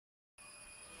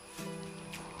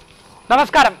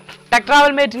നമസ്കാരം, ടെക്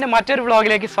ട്രാവൽമേറ്റിന്റെ മറ്റൊരു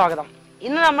വ്ളോഗിലേക്ക് സ്വാഗതം.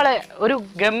 ഇന്ന് നമ്മൾ ഒരു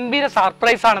ഗംഭീര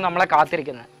സർപ്രൈസ് ആണ് നമ്മളെ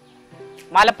കാത്തിരിക്കുന്നത്.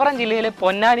 മലപ്പുറം ജില്ലയിലെ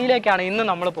പൊന്നാനിയിലേക്കാണ് ഇന്ന്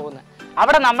നമ്മൾ പോകുന്നത്.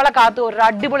 അവിടെ നമ്മളെ കാത്ത് ഒരു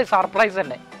അടിപൊളി സർപ്രൈസ്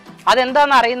ഉണ്ട്.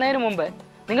 അതെന്താണെന്ന് അറിയുന്നതിന് മുമ്പ്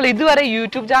നിങ്ങൾ ഇതുവരെ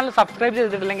യൂട്യൂബ് ചാനൽ സബ്സ്ക്രൈബ്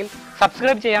ചെയ്തിട്ടില്ലെങ്കിൽ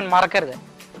സബ്സ്ക്രൈബ് ചെയ്യാൻ മറക്കരുത്.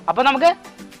 അപ്പോൾ നമുക്ക്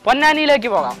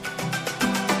പൊന്നാനിയിലേക്ക് പോകാം.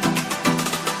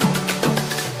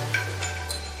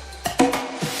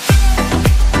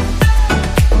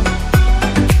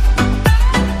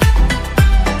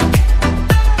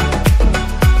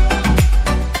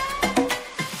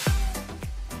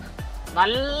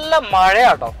 നല്ല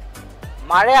മഴയാട്ടോ.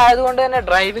 മഴ ആയതുകൊണ്ട് തന്നെ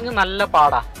ഡ്രൈവിങ് നല്ല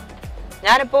പാടാ.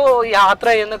 ഞാനിപ്പോൾ യാത്ര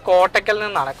ചെയ്യുന്നത് കോട്ടയ്ക്കൽ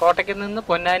നിന്നാണ്. കോട്ടയ്ക്കൽ നിന്ന്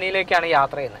പൊന്നാനിയിലേക്കാണ്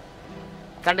യാത്ര ചെയ്യുന്നത്.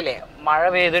 കണ്ടില്ലേ, മഴ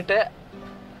പെയ്തിട്ട്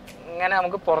ഇങ്ങനെ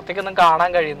നമുക്ക് പുറത്തേക്കൊന്നും കാണാൻ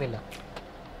കഴിയുന്നില്ല.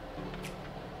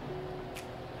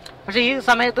 പക്ഷെ ഈ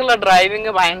സമയത്തുള്ള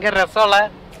ഡ്രൈവിങ് ഭയങ്കര രസമുള്ള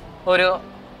ഒരു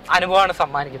അനുഭവമാണ്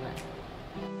സമ്മാനിക്കുന്നത്.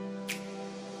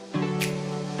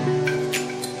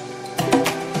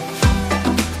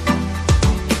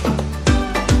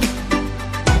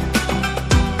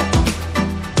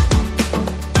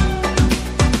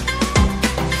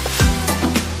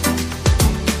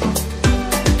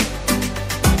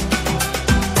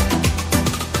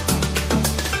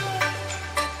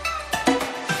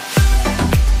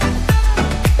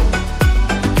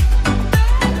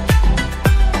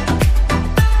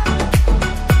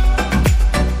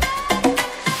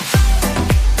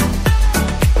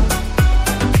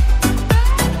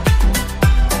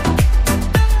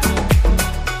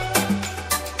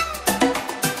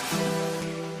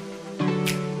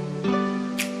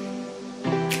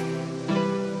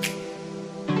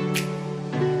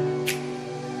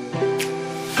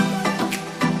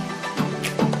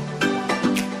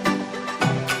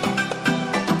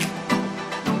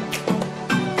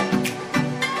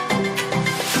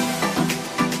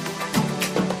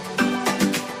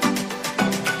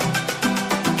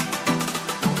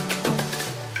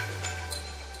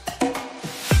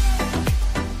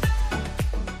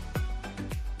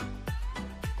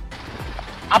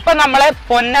 അപ്പൊ നമ്മളെ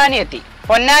പൊന്നാനി എത്തി.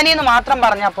 പൊന്നാനി എന്ന് മാത്രം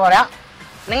പറഞ്ഞാൽ പോരാ,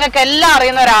 നിങ്ങൾക്ക് എല്ലാം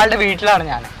അറിയുന്ന ഒരാളുടെ വീട്ടിലാണ്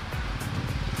ഞാൻ.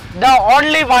 ദ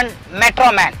ഓൺലി വൺ മെട്രോ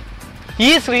മാൻ ഈ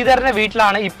ശ്രീധരന്റെ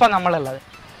വീട്ടിലാണ് ഇപ്പൊ നമ്മളുള്ളത്.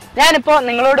 ഞാനിപ്പോ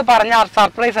നിങ്ങളോട് പറഞ്ഞ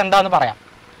സർപ്രൈസ് എന്താന്ന് പറയാം.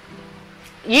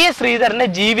 ഈ ശ്രീധരന്റെ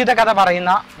ജീവിത കഥ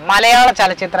പറയുന്ന മലയാള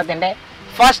ചലച്ചിത്രത്തിന്റെ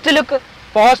ഫസ്റ്റ് ലുക്ക്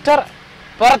പോസ്റ്റർ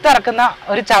പുറത്തിറക്കുന്ന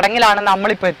ഒരു ചടങ്ങിലാണ്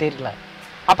നമ്മളിപ്പോൾ എത്തിയിട്ടുള്ളത്.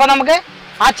 അപ്പൊ നമുക്ക്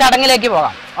ആ ചടങ്ങിലേക്ക്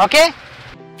പോകാം. ഓക്കെ.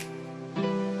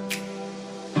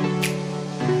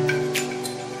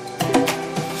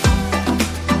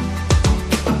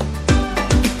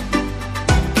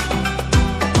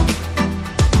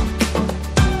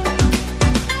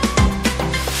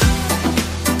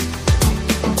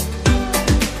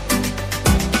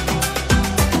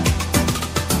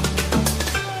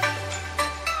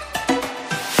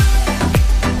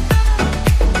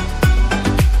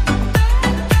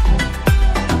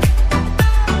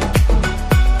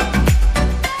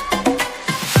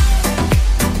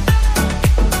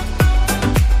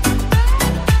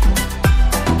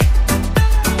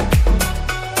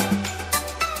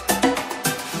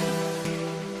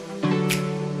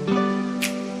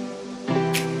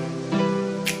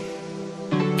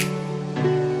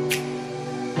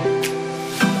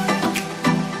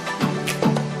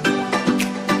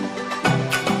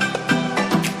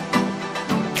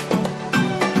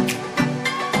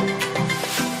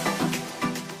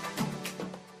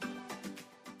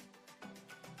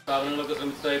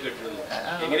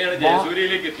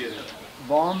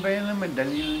 ബോംബെയിൽ നിന്നും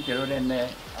ഡൽഹിയിൽ നിന്നും ചിലവർ എന്നെ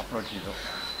അപ്രോച്ച് ചെയ്തു.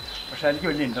 പക്ഷെ എനിക്ക്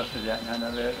വലിയ ഇൻട്രസ്റ്റ് ഇല്ല.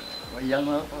 ഞാനത്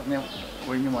വയ്യാന്ന് പറഞ്ഞ്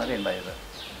ഒഴിഞ്ഞു മാറി ഉണ്ടായത്.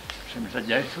 പക്ഷെ മിസ്റ്റർ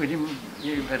ജയസൂര്യം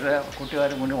ഈ വേറെ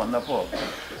കൂട്ടുകാരും കൊണ്ട് വന്നപ്പോൾ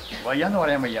വയ്യാന്ന്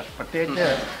പറയാൻ വയ്യ. പ്രത്യേകിച്ച്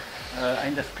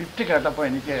അതിൻ്റെ സ്ക്രിപ്റ്റ് കേട്ടപ്പോൾ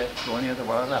എനിക്ക് തോന്നിയത്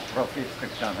വളരെ അപ്രോപ്രിയേറ്റ്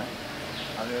സ്ക്രിപ്റ്റാണ്.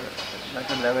 അത്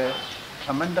like A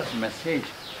tremendous message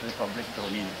to the public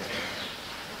തോന്നി എനിക്ക്.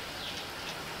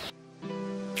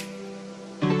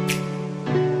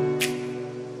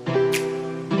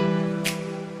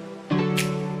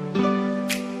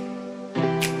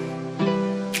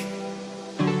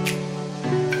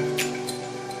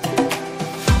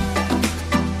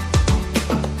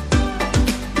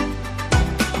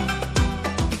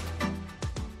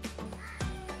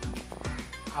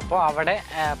 അപ്പോൾ അവിടെ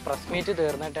പ്രസ് മീറ്റ്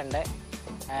തീർന്നിട്ടുണ്ട്.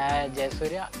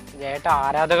 ജയസൂര്യ ജയേട്ട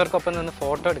ആരാധകർക്കൊപ്പം നിന്ന്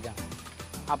ഫോട്ടോ എടുക്കാം.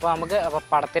 അപ്പോൾ നമുക്ക്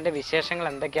പടത്തിൻ്റെ വിശേഷങ്ങൾ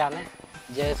എന്തൊക്കെയാണ്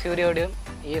ജയസൂര്യയോടും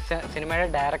ഈ സിനിമയുടെ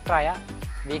ഡയറക്ടറായ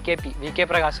VK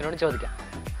പ്രകാശിനോട് ചോദിക്കാം.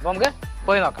 അപ്പോൾ നമുക്ക്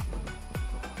പോയി നോക്കാം.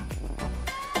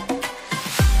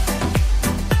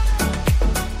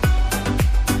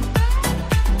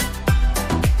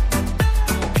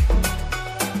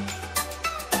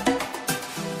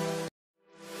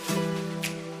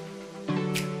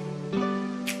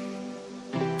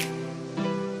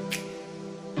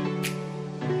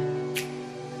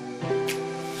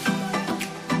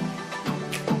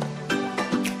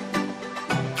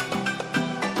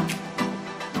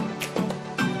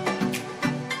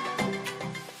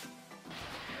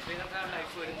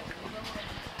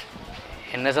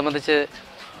 എന്നെ സംബന്ധിച്ച്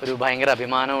ഒരു ഭയങ്കര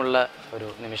അഭിമാനമുള്ള ഒരു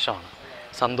നിമിഷമാണ്,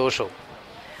 സന്തോഷവും.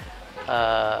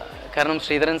 കാരണം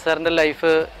ശ്രീധരൻ സാറിൻ്റെ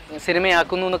ലൈഫ്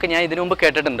സിനിമയാക്കുന്നു എന്നൊക്കെ ഞാൻ ഇതിനു മുമ്പ്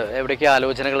കേട്ടിട്ടുണ്ട്, എവിടേക്കോ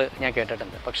ആലോചനകൾ ഞാൻ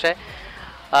കേട്ടിട്ടുണ്ട്. പക്ഷേ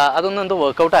അതൊന്നും എന്തോ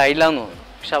വർക്കൗട്ട് ആയില്ല എന്ന് തോന്നുന്നു.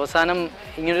 പക്ഷെ അവസാനം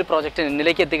ഇങ്ങനൊരു പ്രോജക്റ്റ്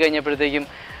എന്നിലേക്ക് എത്തിക്കഴിഞ്ഞപ്പോഴത്തേക്കും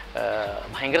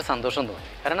ഭയങ്കര സന്തോഷം തോന്നി.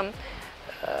 കാരണം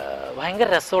ഭയങ്കര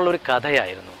രസമുള്ളൊരു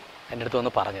കഥയായിരുന്നു എൻ്റെ അടുത്ത്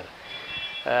വന്ന് പറഞ്ഞത്.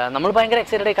 നമ്മൾ ഭയങ്കര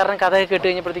എക്സൈറ്റഡ് ആയി, കാരണം കഥയൊക്കെ കേട്ട്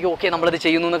കഴിഞ്ഞപ്പോഴത്തേക്കും ഓക്കെ നമ്മളത്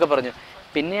ചെയ്യുന്നു എന്നൊക്കെ പറഞ്ഞു.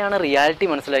 പിന്നെയാണ് റിയാലിറ്റി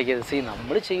മനസ്സിലാക്കിയത്.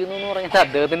 നമ്മൾ ചെയ്യുന്നു എന്ന് പറഞ്ഞാൽ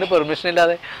അദ്ദേഹത്തിൻ്റെ പെർമിഷൻ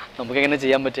ഇല്ലാതെ നമുക്കെങ്ങനെ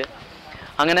ചെയ്യാൻ പറ്റുക?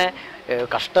 അങ്ങനെ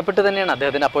കഷ്ടപ്പെട്ട് തന്നെയാണ്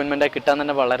അദ്ദേഹത്തിൻ്റെ അപ്പോയിൻമെൻറ്റായി കിട്ടാൻ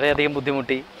തന്നെ വളരെയധികം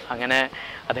ബുദ്ധിമുട്ടി. അങ്ങനെ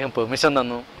അദ്ദേഹം പെർമിഷൻ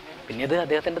തന്നു. പിന്നെ ഇത്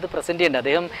അദ്ദേഹത്തിൻ്റെ അത് പ്രസൻറ്റ് ചെയ്യേണ്ട.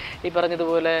 അദ്ദേഹം ഈ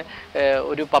പറഞ്ഞതുപോലെ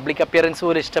ഒരു പബ്ലിക് അപ്പിയറൻസ്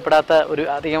പോലും ഇഷ്ടപ്പെടാത്ത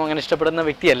അധികം അങ്ങനെ ഇഷ്ടപ്പെടുന്ന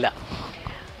വ്യക്തിയല്ല.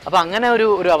 അപ്പോൾ അങ്ങനെ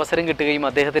ഒരു അവസരം കിട്ടുകയും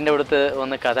അദ്ദേഹത്തിൻ്റെ അടുത്ത്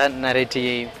വന്ന് കഥ നരേറ്റ്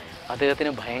ചെയ്യുകയും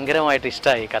അദ്ദേഹത്തിന് ഭയങ്കരമായിട്ട്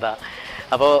ഇഷ്ടമായി കഥ.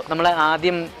 അപ്പോൾ നമ്മൾ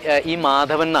ആദ്യം ഈ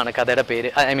മാധവൻ എന്നാണ് കഥയുടെ പേര്,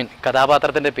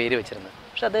 കഥാപാത്രത്തിൻ്റെ പേര് വെച്ചിരുന്നത്.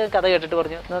 പക്ഷെ അദ്ദേഹം കഥ കേട്ടിട്ട്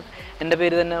പറഞ്ഞു എൻ്റെ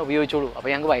പേര് തന്നെ ഉപയോഗിച്ചോളൂ. അപ്പോൾ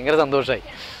ഞങ്ങൾക്ക് ഭയങ്കര സന്തോഷമായി.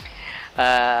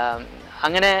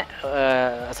 അങ്ങനെ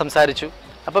സംസാരിച്ചു.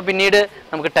 അപ്പോൾ പിന്നീട്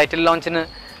നമുക്ക് ടൈറ്റിൽ ലോഞ്ചിന്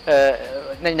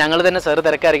ഞങ്ങൾ തന്നെ സാറ്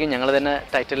തിരക്കായിരിക്കും, ഞങ്ങൾ തന്നെ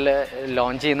ടൈറ്റിൽ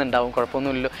ലോഞ്ച് ചെയ്യുന്നുണ്ടാവും,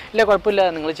 കുഴപ്പമൊന്നുമില്ലല്ലോ. ഇല്ല കുഴപ്പമില്ല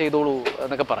നിങ്ങൾ ചെയ്തോളൂ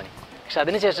എന്നൊക്കെ പറഞ്ഞു. പക്ഷെ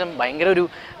അതിനുശേഷം ഭയങ്കര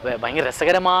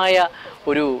രസകരമായ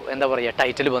ഒരു എന്താ പറയുക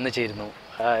ടൈറ്റിൽ വന്നു ചേരുന്നു.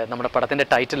 നമ്മുടെ പടത്തിൻ്റെ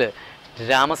ടൈറ്റിൽ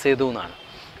രാമസേതു എന്നാണ്.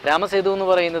 രാമസേതു എന്ന്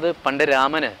പറയുന്നത് പണ്ട്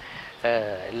രാമന്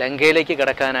ലങ്കയിലേക്ക്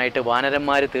കടക്കാനായിട്ട്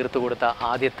വാനരന്മാർ തീർത്തു കൊടുത്ത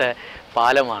ആദ്യത്തെ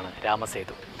പാലമാണ്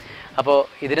രാമസേതു. അപ്പോൾ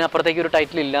ഇതിനപ്പുറത്തേക്ക് ഒരു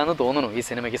ടൈറ്റിൽ ഇല്ലയെന്ന് തോന്നുന്നു ഈ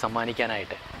സിനിമയ്ക്ക്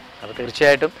സമ്മാനിക്കാനായിട്ട്. അപ്പോൾ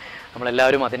തീർച്ചയായിട്ടും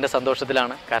നമ്മളെല്ലാവരും അതിൻ്റെ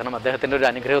സന്തോഷത്തിലാണ്. കാരണം അദ്ദേഹത്തിൻ്റെ ഒരു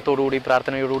അനുഗ്രഹത്തോടുകൂടി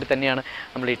പ്രാർത്ഥനയോടുകൂടി തന്നെയാണ്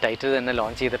നമ്മൾ ഈ ടൈറ്റിൽ തന്നെ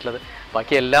ലോഞ്ച് ചെയ്തിട്ടുള്ളത്.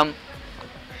 ബാക്കിയെല്ലാം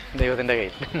ദൈവത്തിൻ്റെ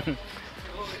കയ്യിൽ.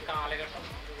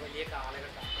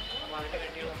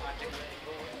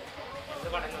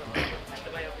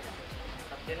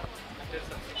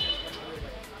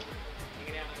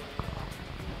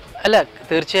 അല്ല,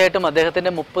 തീർച്ചയായിട്ടും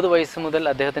അദ്ദേഹത്തിൻ്റെ 30 വയസ്സ് മുതൽ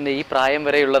അദ്ദേഹത്തിൻ്റെ ഈ പ്രായം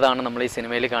വരെയുള്ളതാണ് നമ്മൾ ഈ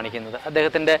സിനിമയിൽ കാണിക്കുന്നത്.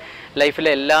 അദ്ദേഹത്തിൻ്റെ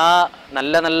ലൈഫിലെ എല്ലാ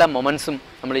നല്ല നല്ല മൊമെൻറ്റ്സും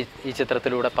നമ്മൾ ഈ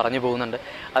ചിത്രത്തിലൂടെ പറഞ്ഞു പോകുന്നുണ്ട്.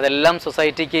 അതെല്ലാം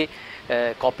സൊസൈറ്റിക്ക്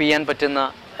കോപ്പി ചെയ്യാൻ പറ്റുന്ന,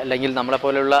 അല്ലെങ്കിൽ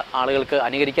നമ്മളെപ്പോലെയുള്ള ആളുകൾക്ക്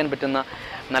അനുകരിക്കാൻ പറ്റുന്ന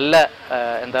നല്ല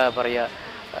എന്താ പറയുക,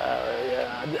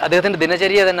 അദ്ദേഹത്തിൻ്റെ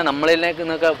ദിനചര്യ തന്നെ നമ്മളിലേക്ക്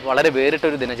നിന്നൊക്കെ വളരെ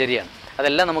വേറിട്ടൊരു ദിനചര്യയാണ്.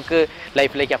 അതെല്ലാം നമുക്ക്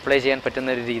ലൈഫിലേക്ക് അപ്ലൈ ചെയ്യാൻ പറ്റുന്ന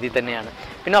ഒരു രീതി തന്നെയാണ്.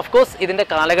 പിന്നെ ഓഫ് കോഴ്സ് ഇതിൻ്റെ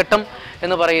കാലഘട്ടം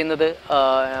എന്ന് പറയുന്നത്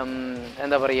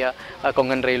എന്താ പറയുക,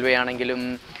 കൊങ്കൺ റെയിൽവേ ആണെങ്കിലും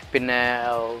പിന്നെ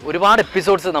ഒരുപാട്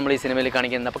എപ്പിസോഡ്സ് നമ്മൾ ഈ സിനിമയിൽ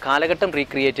കാണിക്കുന്നുണ്ട്. അപ്പോൾ കാലഘട്ടം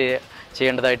റീക്രിയേറ്റ്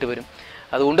ചെയ്യേണ്ടതായിട്ട് വരും.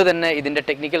 അതുകൊണ്ട് തന്നെ ഇതിൻ്റെ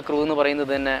ടെക്നിക്കൽ ക്രൂ എന്ന്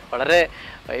പറയുന്നത് തന്നെ വളരെ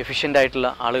എഫിഷ്യൻ്റ് ആയിട്ടുള്ള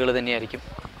ആളുകൾ തന്നെയായിരിക്കും,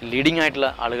 ലീഡിങ് ആയിട്ടുള്ള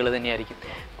ആളുകൾ തന്നെയായിരിക്കും.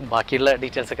 ബാക്കിയുള്ള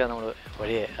ഡീറ്റെയിൽസൊക്കെ നമ്മൾ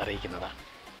വഴിയെ അറിയിക്കുന്നതാണ്.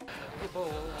 ഇപ്പോൾ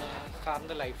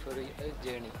സാറിൻ്റെ ലൈഫ് ഒരു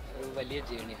ജേണി, ഒരു വലിയ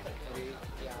ജേണിയാണ്. ഒരു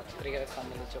യാത്രികരെ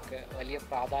സംബന്ധിച്ചൊക്കെ വലിയ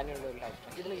പ്രാധാന്യമുള്ള ഒരു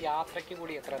ലൈഫാണ്. ഇതിൽ യാത്രയ്ക്ക്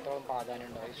കൂടി എത്രത്തോളം പ്രാധാന്യം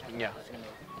ഉണ്ടാവും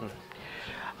സിനിമയിൽ?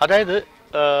 അതായത്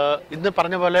ഇന്ന്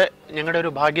പറഞ്ഞ പോലെ ഞങ്ങളുടെ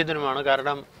ഒരു ഭാഗ്യദിനമാണ്.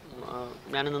 കാരണം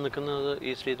ഞാനിന്ന് നിൽക്കുന്നത്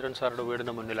ഈ ശ്രീധരൻ സാറുടെ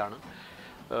വീടിൻ്റെ മുന്നിലാണ്.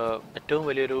 ഏറ്റവും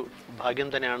വലിയൊരു ഭാഗ്യം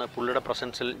തന്നെയാണ് പുള്ളിയുടെ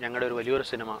പ്രസൻസിൽ ഞങ്ങളുടെ ഒരു വലിയൊരു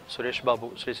സിനിമ ശ്രീ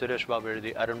സുരേഷ് ബാബു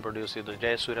എഴുതി അരുൺ പ്രൊഡ്യൂസ് ചെയ്ത്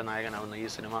ജയസൂര്യ നായകനാവുന്ന ഈ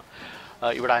സിനിമ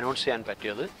ഇവിടെ അനൗൺസ് ചെയ്യാൻ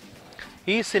പറ്റിയത്.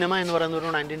 ഈ സിനിമ എന്ന് പറയുന്നത് ഒരു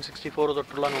 1964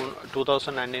 തൊട്ടുള്ള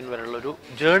 2019 വരെയുള്ളൊരു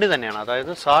ജേണി തന്നെയാണ്.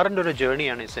 അതായത് സാറിൻ്റെ ഒരു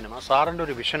ജേണിയാണ് ഈ സിനിമ, സാറിൻ്റെ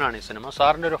ഒരു വിഷനാണ് ഈ സിനിമ,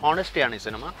 സാറിൻ്റെ ഒരു ഹോണസ്റ്റിയാണ് ഈ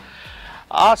സിനിമ.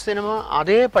 ആ സിനിമ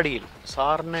അതേ പടിയിൽ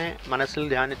സാറിനെ മനസ്സിൽ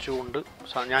ധ്യാനിച്ചുകൊണ്ട്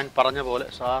ഞാൻ പറഞ്ഞ പോലെ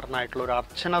സാറിനായിട്ടുള്ള ഒരു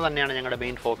അർച്ചന തന്നെയാണ് ഞങ്ങളുടെ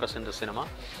main focus in the cinema.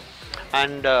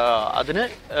 And അതിന്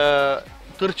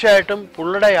തീർച്ചയായിട്ടും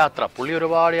പുള്ളിയുടെ യാത്ര, പുള്ളി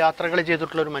ഒരുപാട് യാത്രകൾ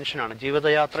ചെയ്തിട്ടുള്ളൊരു മനുഷ്യനാണ്,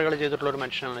 ജീവിതയാത്രകൾ ചെയ്തിട്ടുള്ളൊരു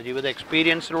മനുഷ്യനാണ്, ജീവിത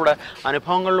എക്സ്പീരിയൻസിലൂടെ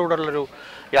അനുഭവങ്ങളിലൂടെയുള്ളൊരു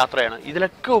യാത്രയാണ്.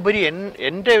 ഇതിലൊക്കെ ഉപരി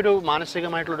എൻ്റെ ഒരു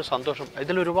മാനസികമായിട്ടുള്ളൊരു സന്തോഷം,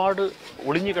 ഇതിലൊരുപാട്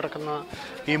ഒളിഞ്ഞു കിടക്കുന്ന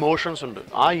ഇമോഷൻസ് ഉണ്ട്.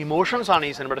 ആ ഇമോഷൻസാണ്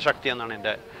ഈ സിനിമയുടെ ശക്തി എന്നാണ്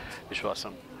എൻ്റെ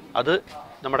വിശ്വാസം. അത്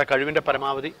നമ്മുടെ കഴിവിൻ്റെ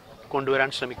പരമാവധി കൊണ്ടുവരാൻ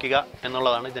ശ്രമിക്കുക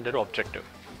എന്നുള്ളതാണ് ഇതിൻ്റെ ഒരു ഒബ്ജക്റ്റീവ്.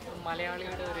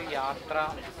 മലയാളിയുടെ ഒരു യാത്ര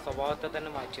സ്വഭാവത്തെ തന്നെ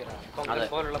മാറ്റിയതാണ്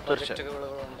പോലുള്ള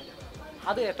പ്രൊജക്റ്റുകളുണ്ട്.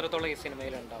 അത് എത്രത്തോളം ഈ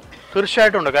സിനിമയിലുണ്ടാവും?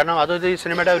 തീർച്ചയായിട്ടും ഉണ്ട്. കാരണം അത് ഈ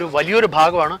സിനിമയുടെ ഒരു വലിയൊരു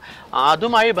ഭാഗമാണ്.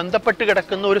 അതുമായി ബന്ധപ്പെട്ട്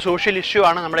കിടക്കുന്ന ഒരു സോഷ്യൽ ഇഷ്യൂ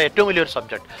ആണ് നമ്മുടെ ഏറ്റവും വലിയൊരു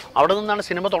സബ്ജക്റ്റ്. അവിടെ നിന്നാണ്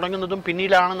സിനിമ തുടങ്ങുന്നതും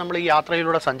പിന്നീടാണ് നമ്മൾ ഈ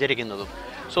യാത്രയിലൂടെ സഞ്ചരിക്കുന്നതും.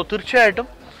 സോ തീർച്ചയായിട്ടും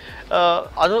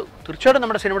അത്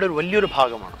നമ്മുടെ സിനിമയുടെ ഒരു വലിയൊരു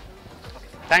ഭാഗമാണ്.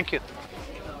 Thank you.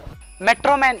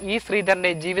 മെട്രോമാൻ ഇ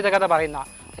ശ്രീധരന്റെ ജീവിതകഥ പറയുന്ന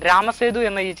രാമസേതു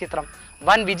എന്ന ഈ ചിത്രം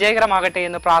വൻ വിജയകരമാകട്ടെ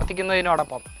എന്ന്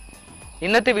പ്രാർത്ഥിക്കുന്നതിനോടൊപ്പം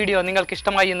ഇന്നത്തെ വീഡിയോ നിങ്ങൾക്ക്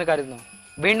ഇഷ്ടമായി എന്ന് കരുതുന്നു.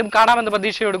 വീണ്ടും കാണാമെന്ന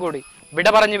പ്രതീക്ഷയോടുകൂടി വിട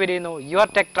പറഞ്ഞു പിരിയുന്നു your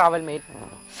tech travel mate,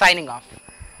 signing off.